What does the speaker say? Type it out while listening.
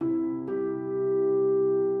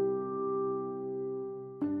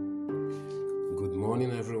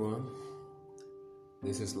morning, everyone.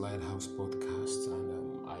 This is Lighthouse Podcast,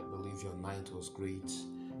 and I believe your night was great,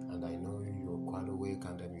 and I know you're quite awake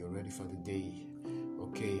and you're ready for the day.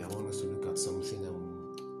 Okay, I want us to look at something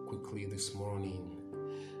quickly this morning,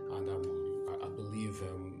 and I believe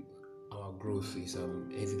our growth is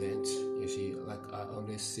evident. You see, like I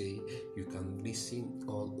always say, you can listen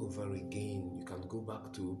all over again. You can go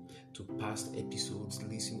back to past episodes,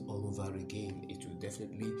 listen all over again. It will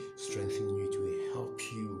definitely strengthen you. It will help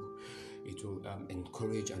you. It will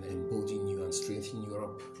encourage and embolden you and strengthen you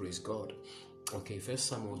up. Praise God. Okay, 1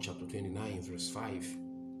 Samuel chapter 29, verse 5.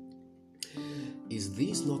 Is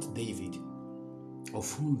this not David,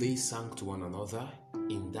 of whom they sang to one another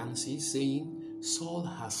in dances, saying, Saul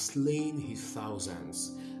has slain his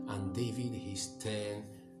thousands, and David his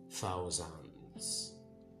 10,000s.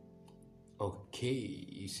 Okay,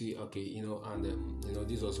 you see,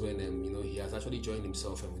 this was when, he has actually joined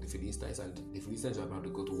himself with the Philistines, and the Philistines were about to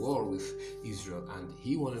go to war with Israel, and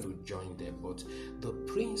he wanted to join them, but the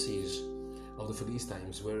princes of the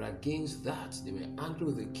Philistines were against that. They were angry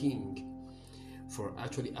with the king for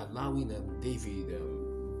actually allowing David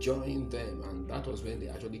join them, and that was when they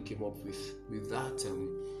actually came up with that.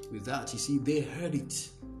 You see, they heard it.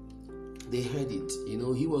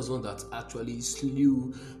 He was one that actually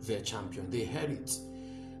slew their champion. They heard it.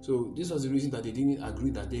 So this was the reason that they didn't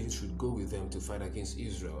agree that David should go with them to fight against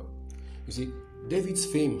Israel. You see, David's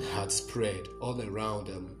fame had spread all around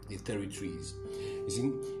the territories. You see,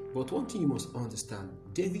 but one thing you must understand,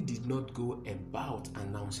 David did not go about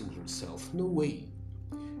announcing himself. No way.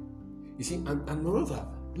 You see, and moreover,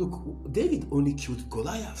 look, David only killed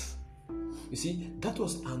Goliath. You see, that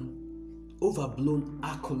was an overblown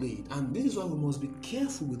accolade, and this is why we must be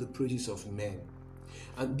careful with the praises of men.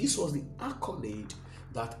 And this was the accolade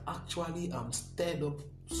that actually stirred up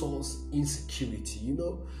Saul's insecurity.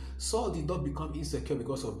 Saul did not become insecure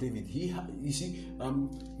because of David.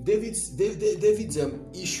 David's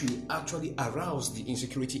issue actually aroused the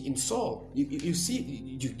insecurity in Saul. You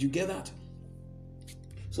see, you get that?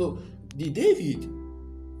 So the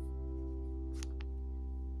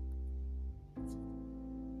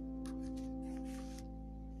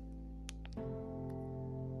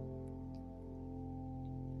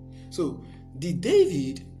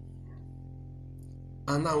David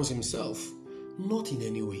announce himself? Not in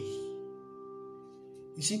any way.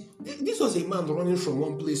 You see, this was a man running from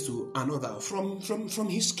one place to another, from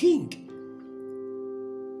his king.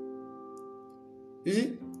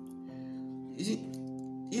 You see,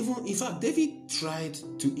 even in fact, David tried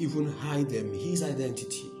to even hide his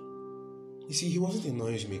identity. You see, he wasn't a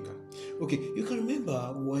noise maker. Okay, you can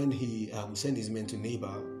remember when he sent his men to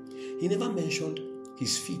Nabal, he never mentioned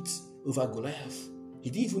his feats over Goliath. He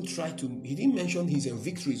didn't mention his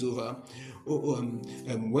victories over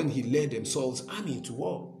when he led Saul's army to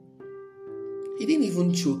war. He didn't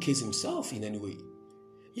even showcase himself in any way.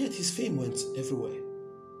 Yet his fame went everywhere.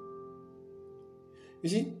 You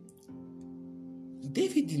see,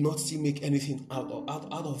 David did not still make anything out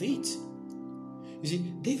of it. You see,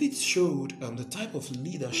 David showed the type of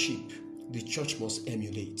leadership the church must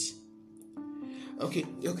emulate. Okay,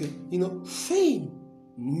 fame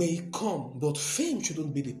may come, but fame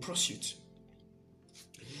shouldn't be the pursuit.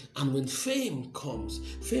 And when fame comes,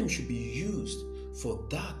 fame should be used for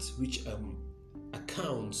that which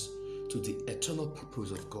accounts to the eternal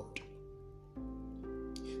purpose of God.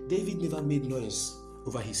 David never made noise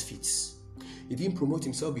over his feats. He didn't promote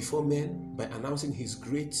himself before men by announcing his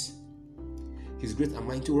great and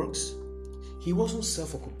mighty works. He wasn't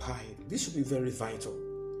self-occupied. This should be very vital.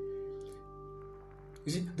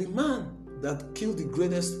 You see, the man that killed the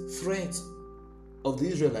greatest threat of the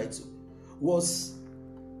Israelites was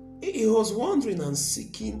wandering and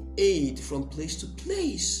seeking aid from place to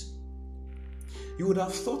place. You would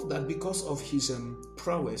have thought that because of his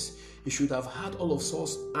prowess, he should have had all of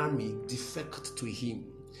Saul's army defect to him.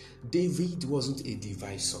 David wasn't a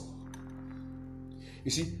divisor. You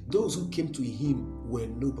see, those who came to him were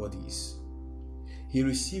nobodies. He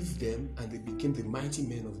received them and they became the mighty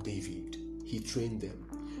men of David. He trained them.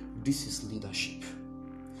 This is leadership,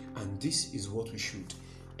 and this is what we should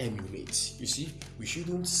emulate. You see, we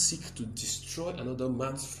shouldn't seek to destroy another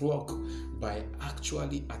man's flock by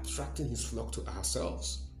actually attracting his flock to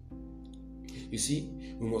ourselves. You see,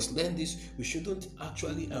 we must learn this. We shouldn't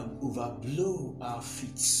actually overblow our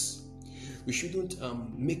feats. We shouldn't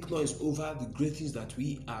make noise over the great things that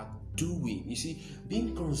we are doing. You see,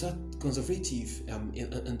 being conservative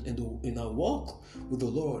in our walk with the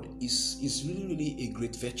Lord is really a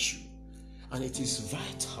great virtue, and it is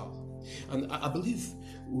vital. And I believe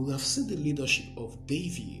we have seen the leadership of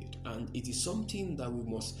David, and it is something that we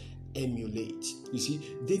must emulate. You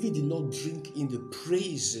see, David did not drink in the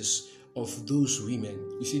praises of those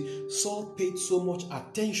women. You see, Saul paid so much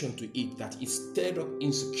attention to it that it stirred up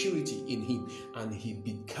insecurity in him, and he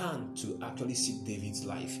began to actually seek David's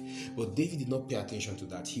life. But David did not pay attention to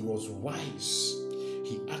that. He was wise.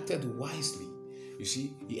 He acted wisely. You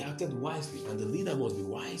see, he acted wisely, and the leader must be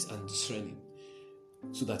wise and discerning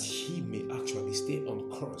so that he may actually stay on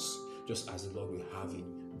course, just as the Lord will have him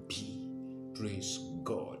be. Praise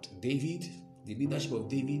God. David, the leadership of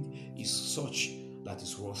David is such that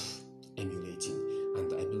is worth emulating.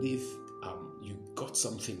 And I believe you got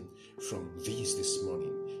something from this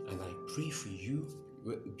morning. And I pray for you,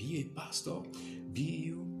 be a pastor, be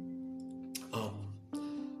you a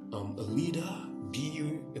leader, be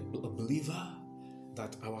you a believer,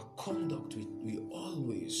 that our conduct will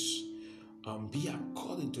always be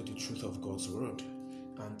according to the truth of God's word.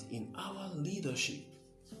 And in our leadership,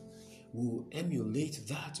 we will emulate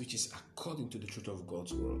that which is according to the truth of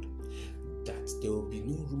God's word. That there will be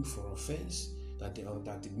no room for offense, that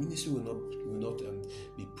the ministry will not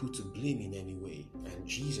be put to blame in any way, and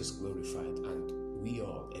Jesus glorified and we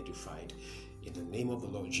are edified. In the name of the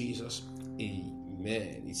Lord Jesus,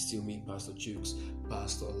 amen. It's still me, Pastor Chooks,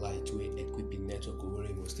 Pastor Lightway Equipping Network,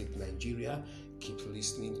 Owerri State, Nigeria. Keep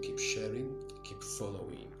listening, keep sharing, keep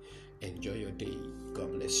following. Enjoy your day.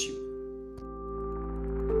 God bless you.